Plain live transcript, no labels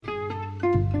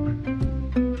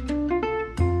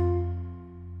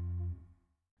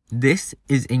This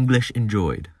is English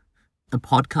Enjoyed, a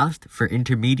podcast for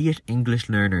intermediate English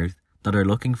learners that are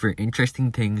looking for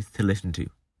interesting things to listen to.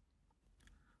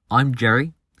 I'm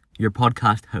Jerry, your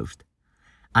podcast host,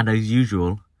 and as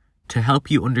usual, to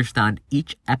help you understand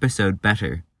each episode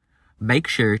better, make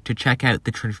sure to check out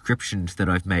the transcriptions that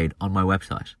I've made on my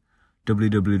website,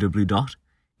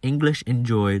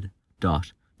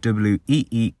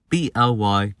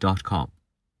 www.englishenjoyed.weebly.com.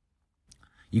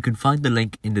 You can find the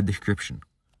link in the description.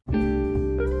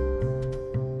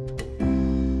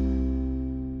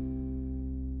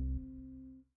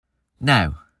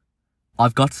 Now,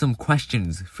 I've got some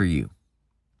questions for you.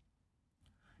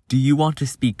 Do you want to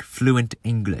speak fluent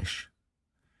English?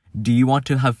 Do you want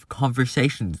to have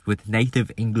conversations with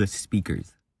native English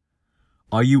speakers?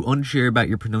 Are you unsure about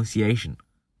your pronunciation?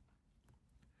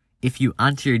 If you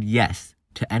answered yes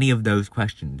to any of those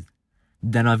questions,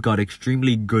 then I've got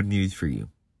extremely good news for you.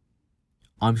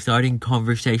 I'm starting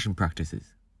conversation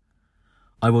practices.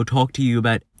 I will talk to you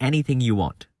about anything you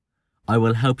want. I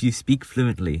will help you speak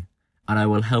fluently, and I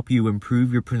will help you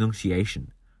improve your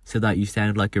pronunciation so that you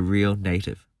sound like a real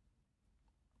native.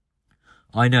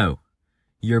 I know,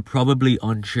 you're probably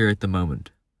unsure at the moment,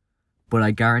 but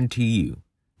I guarantee you,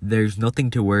 there's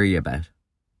nothing to worry about.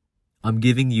 I'm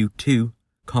giving you 2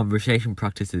 conversation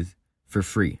practices for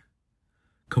free.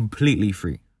 Completely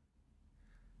free.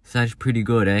 Sounds pretty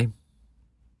good, eh?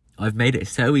 I've made it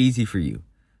so easy for you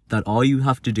that all you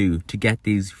have to do to get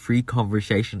these free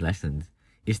conversation lessons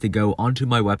is to go onto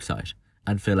my website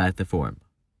and fill out the form.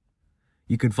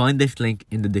 You can find this link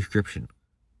in the description.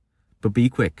 But be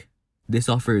quick, this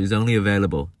offer is only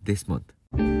available this month.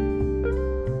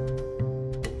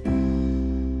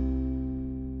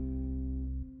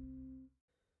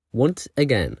 Once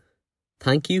again,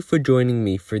 thank you for joining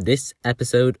me for this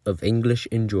episode of English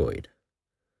Enjoyed.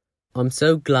 I'm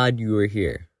so glad you are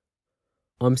here.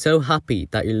 I'm so happy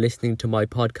that you're listening to my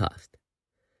podcast.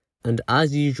 And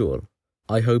as usual,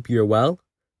 I hope you're well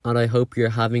and I hope you're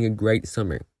having a great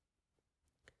summer.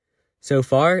 So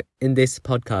far in this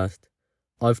podcast,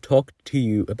 I've talked to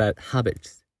you about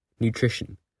habits,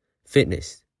 nutrition,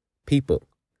 fitness, people,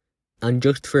 and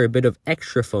just for a bit of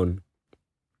extra fun,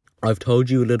 I've told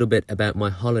you a little bit about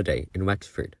my holiday in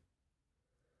Wexford.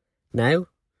 Now,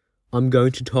 I'm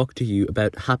going to talk to you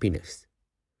about happiness.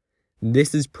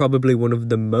 This is probably one of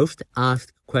the most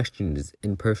asked questions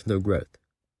in personal growth.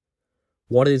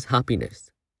 What is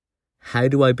happiness? How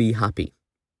do I be happy?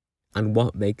 And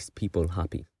what makes people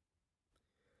happy?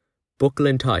 Buckle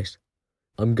in tight.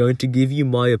 I'm going to give you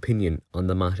my opinion on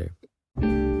the matter.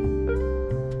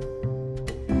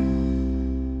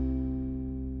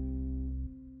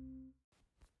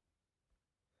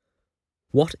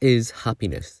 What is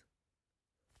happiness?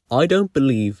 I don't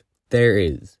believe there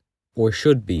is, or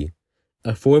should be,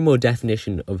 a formal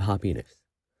definition of happiness,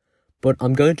 but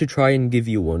I'm going to try and give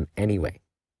you one anyway.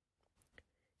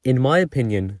 In my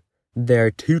opinion, there are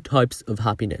 2 types of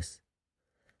happiness.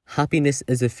 Happiness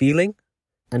as a feeling,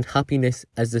 and happiness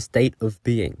as a state of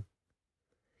being.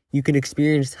 You can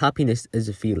experience happiness as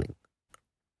a feeling.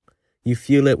 You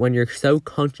feel it when you're so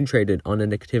concentrated on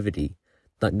an activity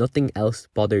that nothing else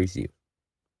bothers you.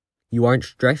 You aren't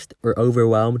stressed or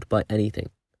overwhelmed by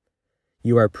anything.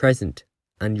 You are present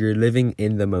and you're living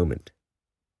in the moment.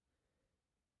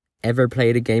 Ever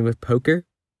played a game of poker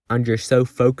and you're so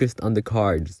focused on the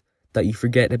cards that you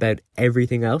forget about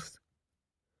everything else?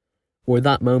 Or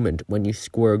that moment when you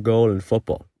score a goal in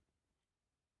football?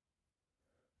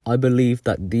 I believe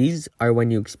that these are when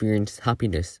you experience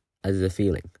happiness as a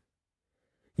feeling.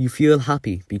 You feel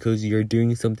happy because you're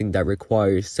doing something that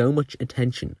requires so much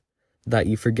attention that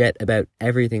you forget about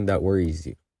everything that worries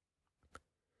you.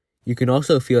 You can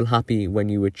also feel happy when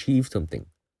you achieve something,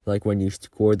 like when you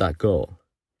score that goal.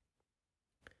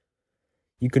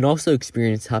 You can also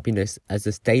experience happiness as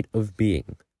a state of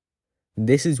being.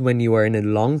 This is when you are in a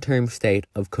long-term state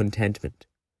of contentment.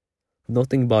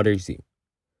 Nothing bothers you.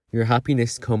 Your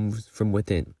happiness comes from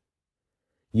within.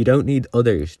 You don't need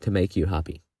others to make you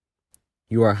happy.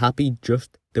 You are happy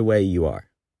just the way you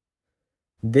are.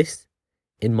 This,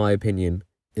 in my opinion,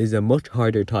 is a much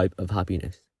harder type of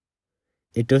happiness.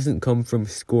 It doesn't come from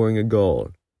scoring a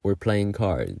goal or playing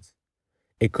cards.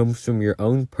 It comes from your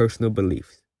own personal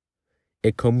beliefs.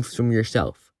 It comes from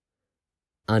yourself,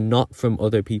 and not from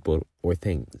other people or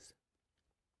things.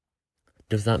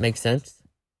 Does that make sense?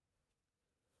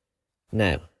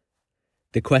 Now,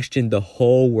 the question the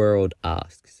whole world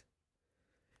asks: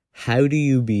 how do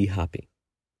you be happy?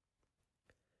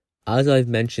 As I've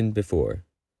mentioned before,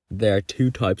 there are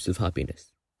 2 types of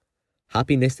happiness.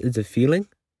 Happiness as a feeling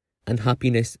and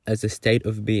happiness as a state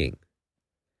of being.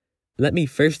 Let me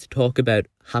first talk about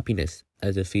happiness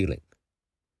as a feeling.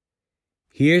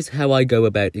 Here's how I go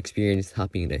about experiencing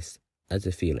happiness as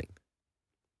a feeling.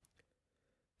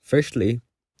 Firstly,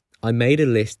 I made a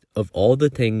list of all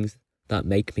the things that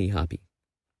make me happy.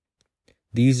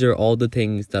 These are all the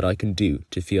things that I can do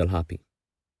to feel happy.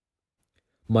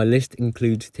 My list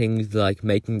includes things like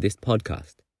making this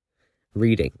podcast,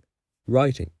 reading,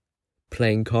 writing,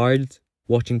 playing cards,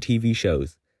 watching TV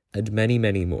shows, and many,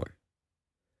 many more.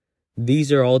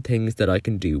 These are all things that I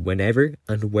can do whenever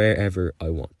and wherever I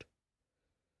want.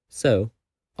 So,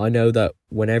 I know that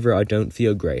whenever I don't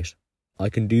feel great, I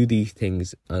can do these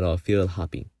things and I'll feel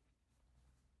happy.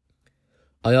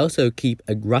 I also keep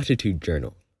a gratitude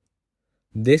journal.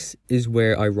 This is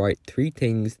where I write 3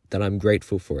 things that I'm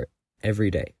grateful for every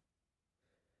day.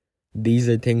 These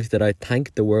are things that I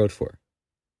thank the world for.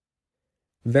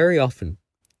 Very often,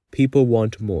 people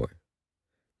want more.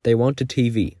 They want a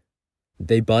TV.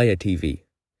 They buy a TV.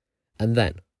 And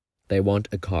then, they want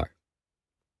a car.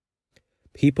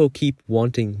 People keep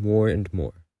wanting more and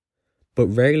more, but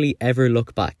rarely ever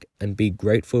look back and be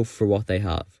grateful for what they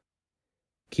have.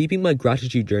 Keeping my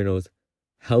gratitude journals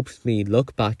helps me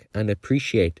look back and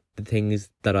appreciate the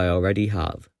things that I already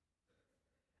have.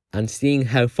 And seeing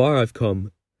how far I've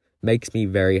come makes me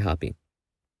very happy.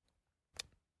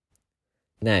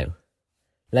 Now,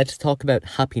 let's talk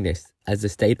about happiness as a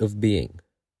state of being.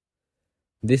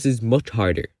 This is much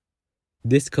harder.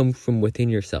 This comes from within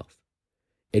yourself.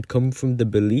 It comes from the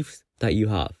beliefs that you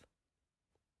have.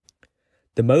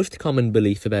 The most common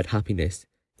belief about happiness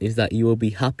is that you will be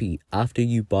happy after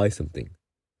you buy something,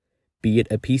 be it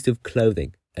a piece of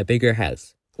clothing, a bigger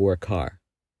house, or a car.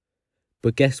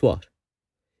 But guess what?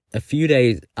 A few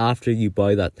days after you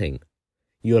buy that thing,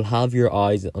 you'll have your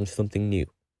eyes on something new.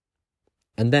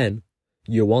 And then,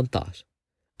 you'll want that,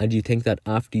 and you think that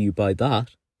after you buy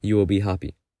that, you will be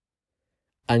happy.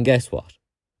 And guess what?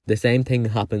 The same thing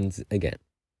happens again.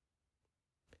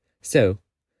 So,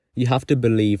 you have to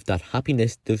believe that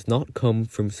happiness does not come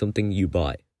from something you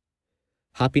buy.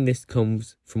 Happiness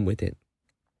comes from within,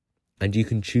 and you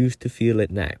can choose to feel it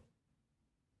now.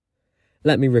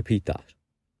 Let me repeat that.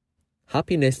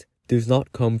 Happiness does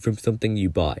not come from something you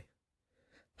buy.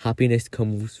 Happiness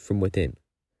comes from within,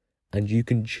 and you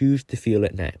can choose to feel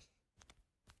it now.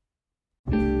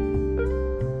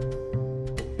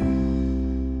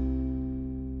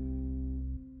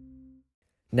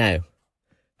 Now,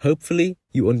 hopefully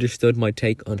you understood my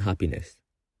take on happiness.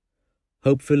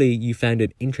 Hopefully you found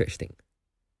it interesting.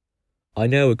 I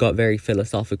know it got very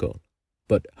philosophical,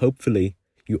 but hopefully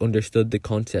you understood the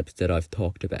concepts that I've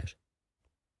talked about.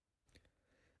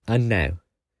 And now,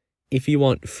 if you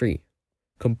want free,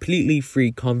 completely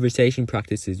free conversation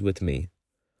practices with me,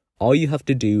 all you have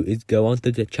to do is go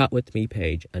onto the Chat With Me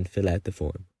page and fill out the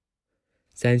form.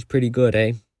 Sounds pretty good,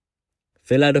 eh?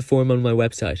 Fill out a form on my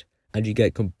website and you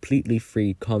get completely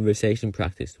free conversation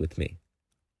practice with me.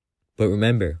 But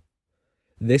remember,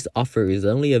 this offer is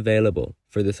only available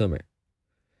for the summer,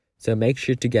 so make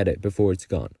sure to get it before it's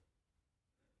gone.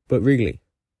 But really,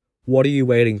 what are you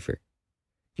waiting for?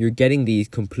 You're getting these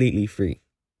completely free.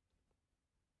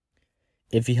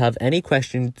 If you have any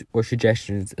questions or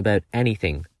suggestions about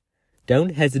anything,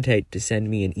 don't hesitate to send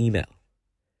me an email.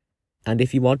 And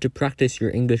if you want to practice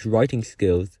your English writing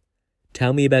skills,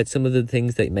 tell me about some of the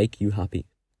things that make you happy.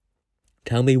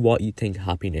 Tell me what you think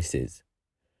happiness is.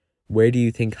 Where do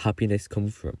you think happiness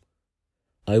comes from?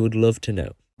 I would love to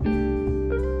know.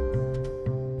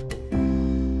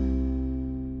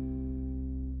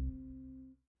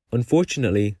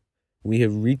 Unfortunately, we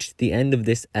have reached the end of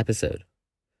this episode.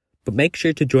 But make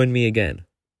sure to join me again.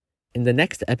 In the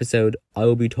next episode, I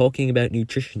will be talking about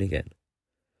nutrition again.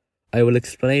 I will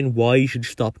explain why you should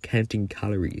stop counting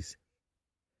calories.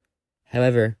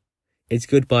 However, it's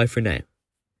goodbye for now.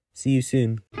 See you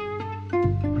soon.